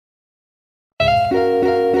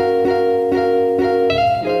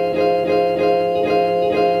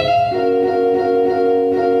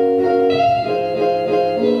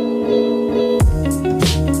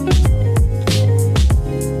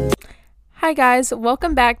Hi guys,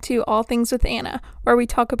 welcome back to All Things with Anna, where we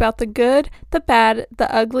talk about the good, the bad,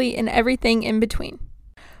 the ugly, and everything in between.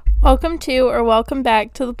 Welcome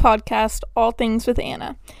back to the podcast All Things with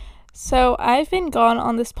Anna. So I've been gone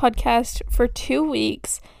on this podcast for 2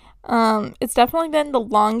 weeks. It's definitely been the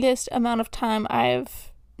longest amount of time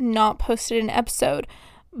I've not posted an episode,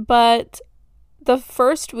 but the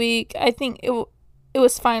first week, I think it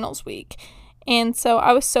was finals week, and so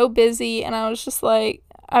I was so busy, and I was just like,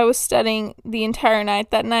 I was studying the entire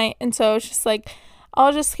night that night, and so I was just like,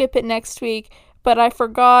 I'll just skip it next week. But I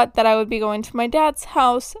forgot that I would be going to my dad's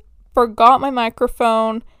house, forgot my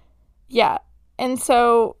microphone, and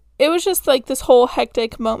so it was just like this whole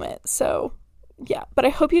hectic moment. So but I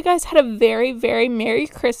hope you guys had a very, very Merry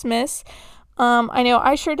Christmas. I know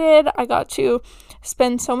I sure did. I got to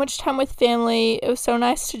spend so much time with family. It was so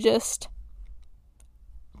nice to just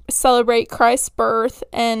celebrate Christ's birth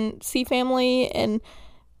and see family and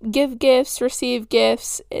give gifts, receive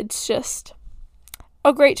gifts. It's just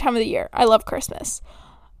a great time of the year. I love Christmas.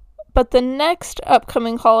 But the next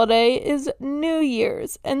upcoming holiday is New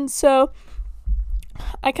Year's. And so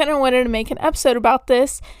I kind of wanted to make an episode about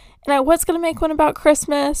this. And I was going to make one about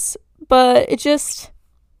Christmas, but it just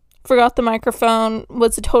forgot the microphone,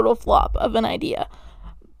 was a total flop of an idea.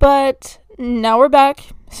 But now we're back.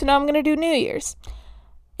 So now I'm going to do New Year's.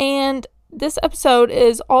 And this episode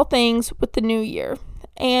is all things with the new year.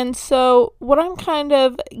 And so what I'm kind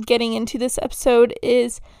of getting into this episode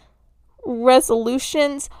is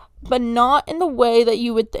resolutions, but not in the way that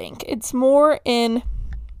you would think. It's more in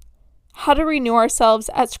how to renew ourselves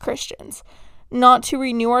as Christians, not to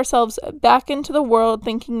renew ourselves back into the world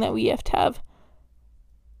thinking that we have to have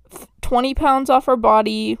 20 pounds off our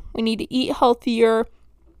body, we need to eat healthier,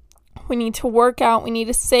 we need to work out, we need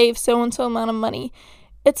to save so-and-so amount of money.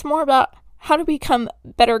 It's more about how to become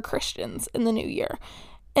better Christians in the new year.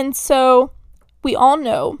 And so we all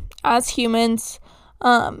know as humans,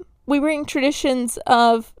 we bring traditions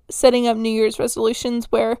of setting up New Year's resolutions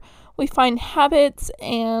where we find habits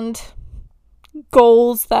and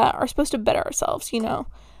goals that are supposed to better ourselves,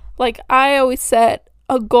 Like I always set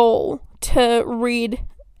a goal to read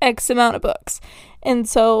X amount of books. And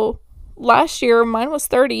so last year mine was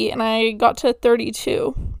 30 and I got to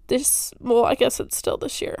 32. I guess it's still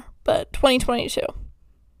this year, but 2022.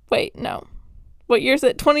 Wait, no. What year is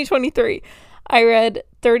it? 2023. I read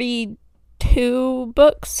 32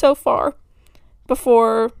 books so far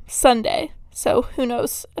before Sunday. So who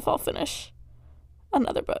knows if I'll finish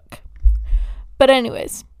another book. But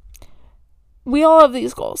anyways, we all have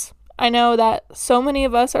these goals. I know that so many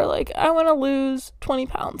of us are like, I want to lose 20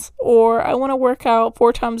 pounds or I want to work out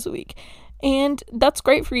 4 times a week. And that's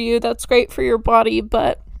great for you. That's great for your body.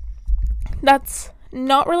 But that's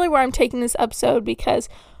not really where I'm taking this episode, because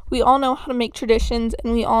we all know how to make traditions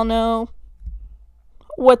and we all know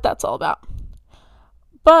what that's all about.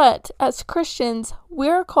 But as Christians, we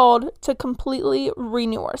are called to completely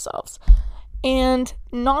renew ourselves, and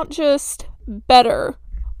not just better,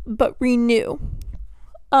 but renew.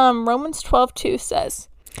 Romans 12:2 says,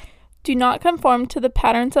 "Do not conform to the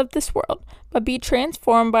patterns of this world, but be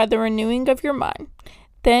transformed by the renewing of your mind.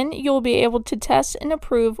 Then you will be able to test and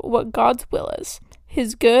approve what God's will is,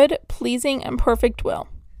 his good, pleasing, and perfect will."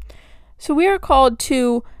 So we are called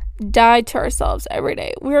to die to ourselves every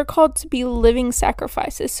day. We are called to be living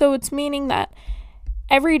sacrifices. So it's meaning that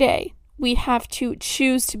every day we have to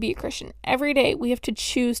choose to be a Christian. Every day we have to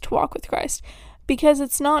choose to walk with Christ, because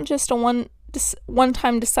it's not just a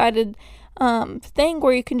one-time decided thing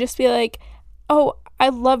where you can just be like, oh, I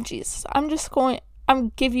love Jesus.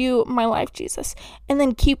 I'm give you my life, Jesus. And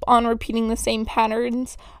then keep on repeating the same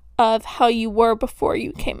patterns of how you were before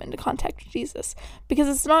you came into contact with Jesus. Because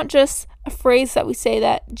it's not just a phrase that we say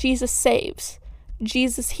that Jesus saves,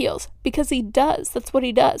 Jesus heals, because he does. That's what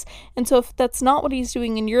he does. And so if that's not what he's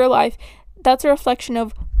doing in your life, that's a reflection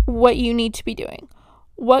of what you need to be doing.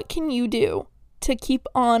 What can you do to keep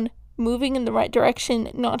on moving in the right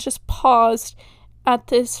direction, not just paused at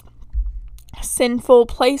this sinful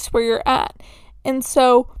place where you're at? And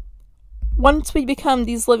so once we become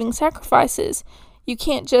these living sacrifices, you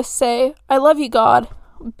can't just say, I love you, God,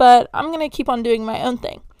 but I'm going to keep on doing my own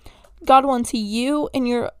thing. God wants you and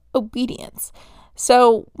your obedience.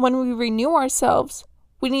 So when we renew ourselves,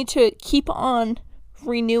 we need to keep on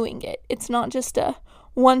renewing it. It's not just a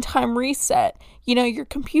one-time reset. Your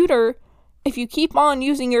computer, if you keep on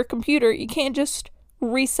using your computer, you can't just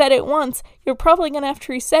reset it once. You're probably going to have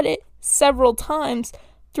to reset it several times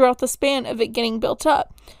throughout the span of it getting built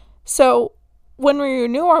up. So when we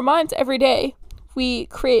renew our minds every day, we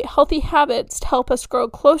create healthy habits to help us grow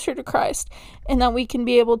closer to Christ, and that we can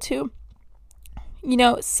be able to,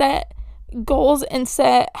 set goals and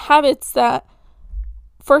set habits that,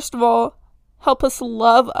 first of all, help us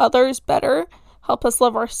love others better, help us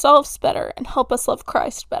love ourselves better, and help us love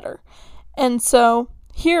Christ better. And so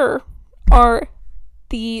here are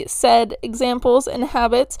the said examples and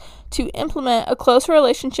habits to implement a closer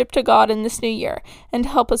relationship to God in this new year and to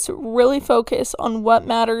help us really focus on what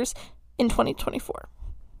matters in 2024.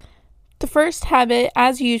 The first habit,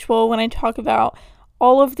 as usual, when I talk about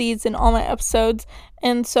all of these in all my episodes,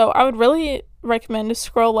 and so I would really recommend to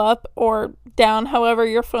scroll up or down, however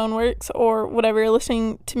your phone works or whatever you're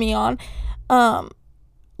listening to me on.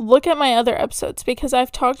 Look at my other episodes, because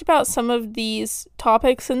I've talked about some of these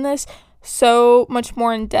topics in this so much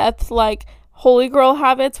more in depth, like holy girl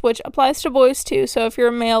habits, which applies to boys too. So if you're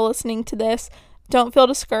a male listening to this, don't feel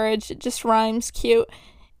discouraged. It just rhymes cute.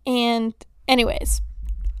 And anyways,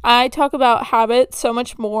 I talk about habits so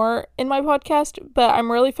much more in my podcast, but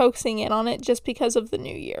I'm really focusing in on it just because of the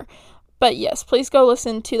new year. But yes, please go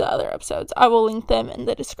listen to the other episodes. I will link them in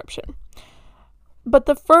the description. But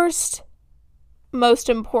the first most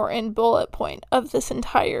important bullet point of this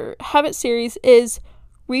entire habit series is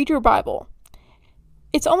read your Bible.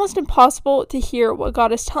 It's almost impossible to hear what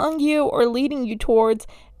God is telling you or leading you towards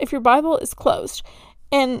if your Bible is closed.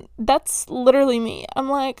 And that's literally me. I'm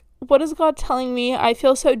like, what is God telling me? I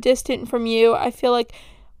feel so distant from you. I feel like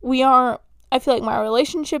my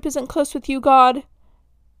relationship isn't close with you, God.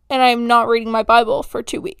 And I'm not reading my Bible for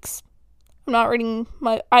 2 weeks. I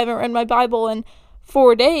haven't read my Bible in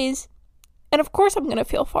 4 days. And of course I'm going to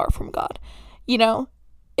feel far from God. You know,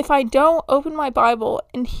 if I don't open my Bible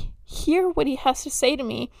and hear what he has to say to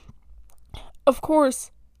me, of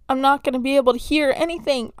course I'm not going to be able to hear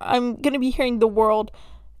anything. I'm going to be hearing the world,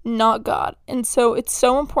 not God. And so it's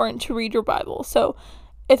so important to read your Bible. So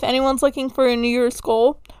if anyone's looking for a New Year's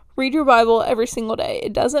goal, read your Bible every single day.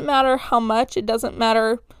 It doesn't matter how much. It doesn't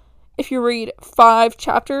matter if you read 5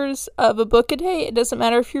 chapters of a book a day. It doesn't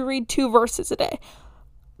matter if you read 2 verses a day.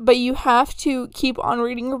 But you have to keep on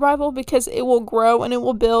reading your Bible because it will grow and it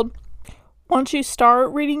will build. Once you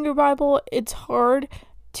start reading your Bible, it's hard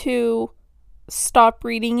to stop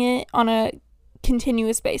reading it on a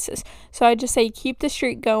continuous basis. So I just say keep the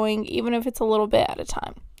streak going, even if it's a little bit at a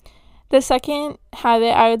time. The second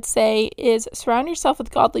habit I would say is surround yourself with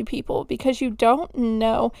godly people, because you don't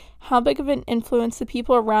know how big of an influence the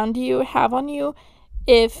people around you have on you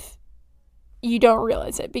if you don't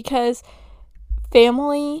realize it. Because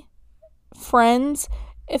family, friends,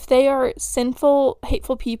 if they are sinful,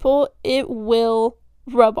 hateful people, it will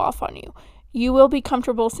rub off on you. You will be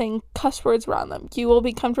comfortable saying cuss words around them. You will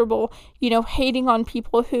be comfortable, hating on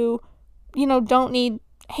people who, don't need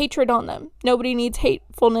hatred on them. Nobody needs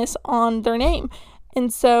hatefulness on their name.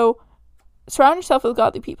 And so surround yourself with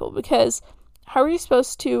godly people, because how are you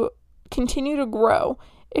supposed to continue to grow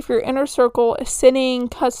if your inner circle is sinning,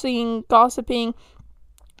 cussing, gossiping?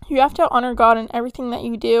 You have to honor God in everything that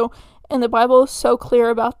you do, and the Bible is so clear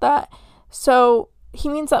about that. So he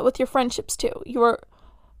means that with your friendships too.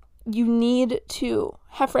 You need to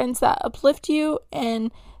have friends that uplift you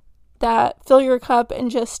and that fill your cup, and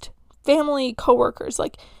just family, coworkers.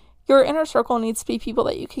 Like, your inner circle needs to be people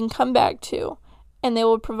that you can come back to, and they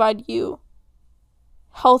will provide you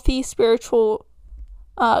healthy spiritual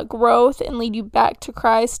growth and lead you back to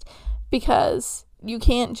Christ, because you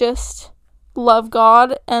can't just love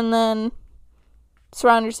God and then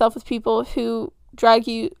surround yourself with people who drag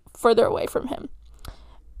you further away from him.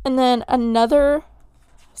 And then another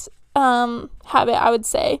habit I would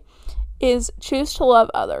say is choose to love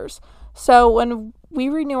others. So when we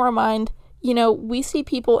renew our mind, we see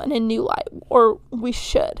people in a new light, or we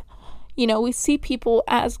should. We see people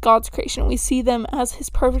as God's creation. We see them as his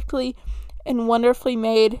perfectly and wonderfully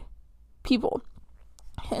made people.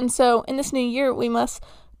 And so in this new year, we must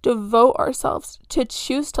devote ourselves to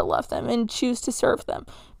choose to love them and choose to serve them,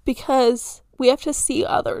 because we have to see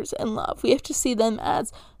others in love. We have to see them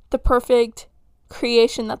as the perfect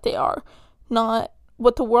creation that they are, not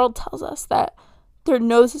what the world tells us, that their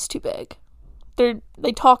nose is too big,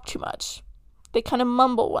 they talk too much, they kind of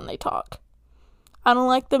mumble when they talk, I don't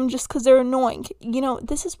like them just because they're annoying.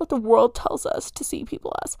 This is what the world tells us to see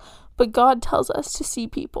people as, but God tells us to see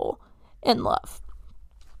people in love.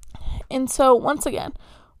 And so once again,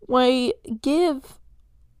 we give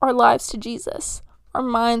our lives to Jesus, our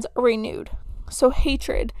minds are renewed. So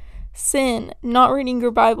hatred, sin, not reading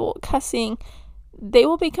your Bible, cussing, they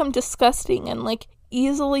will become disgusting and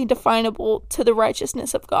easily definable to the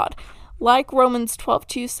righteousness of God. Like Romans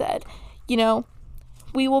 12:2 said,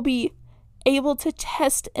 we will be able to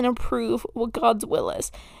test and approve what God's will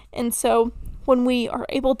is. And so when we are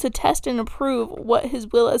able to test and approve what his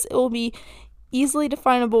will is, it will be easily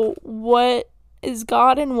definable what is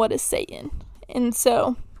God and what is Satan. And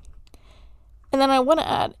then I want to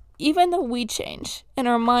add, even though we change and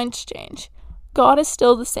our minds change, God is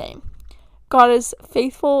still the same. God is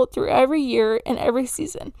faithful through every year and every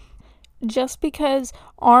season. Just because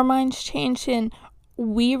our minds change and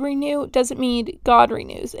we renew doesn't mean God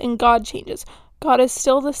renews and God changes. God is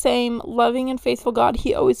still the same loving and faithful God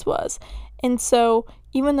he always was. And so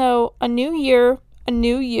even though a new year, a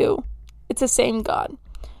new you, it's the same God.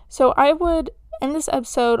 So I would end this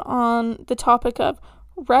episode on the topic of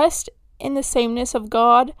rest in the sameness of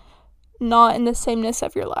God, not in the sameness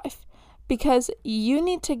of your life. Because you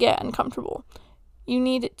need to get uncomfortable. You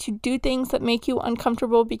need to do things that make you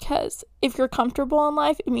uncomfortable, because if you're comfortable in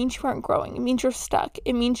life, it means you aren't growing. It means you're stuck.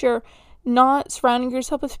 It means you're not surrounding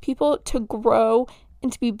yourself with people to grow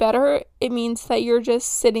and to be better. It means that you're just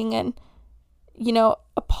sitting in,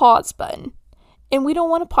 a pause button. And we don't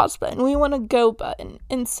want a pause button. We want a go button.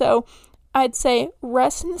 And so I'd say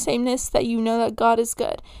rest in the sameness that you know that God is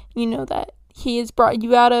good. You know that he has brought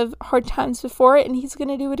you out of hard times before and he's going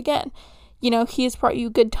to do it again. He has brought you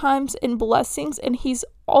good times and blessings, and he's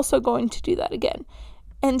also going to do that again.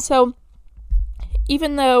 And so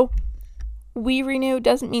even though we renew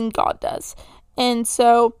doesn't mean God does. And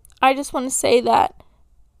so I just want to say that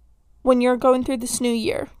when you're going through this new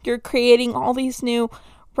year, you're creating all these new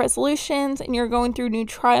resolutions and you're going through new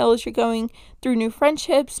trials, you're going through new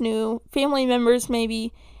friendships, new family members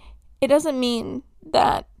maybe, it doesn't mean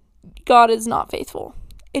that God is not faithful.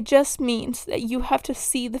 It just means that you have to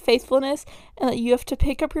see the faithfulness and that you have to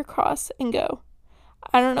pick up your cross and go,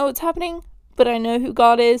 I don't know what's happening, but I know who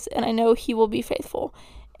God is and I know he will be faithful.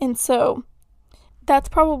 And so that's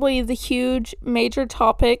probably the huge major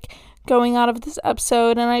topic going out of this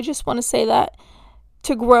episode. And I just want to say that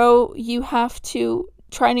to grow, you have to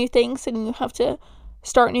try new things and you have to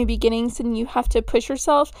start new beginnings and you have to push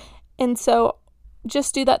yourself. And so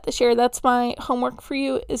just do that this year. That's my homework for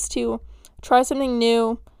you, is to try something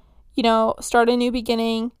new, start a new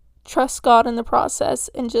beginning, trust God in the process,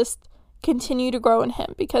 and just continue to grow in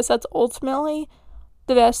him, because that's ultimately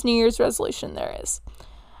the best New Year's resolution there is.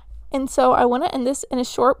 And so I want to end this in a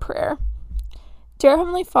short prayer. Dear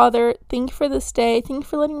Heavenly Father, thank you for this day. Thank you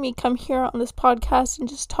for letting me come here on this podcast and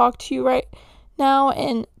just talk to you right now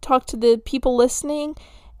and talk to the people listening.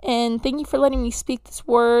 And thank you for letting me speak this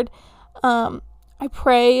word. I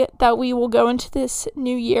pray that we will go into this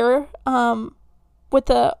new year with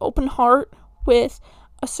an open heart, with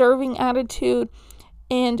a serving attitude,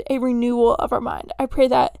 and a renewal of our mind. I pray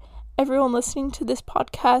that everyone listening to this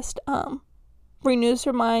podcast renews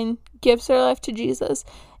their mind, gives their life to Jesus,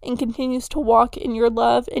 and continues to walk in your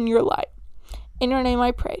love and your light. In your name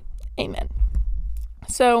I pray. Amen.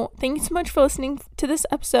 So thank you so much for listening to this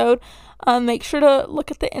episode. Make sure to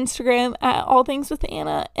look at the Instagram at All Things with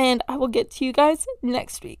Anna, and I will get to you guys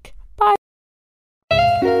next week.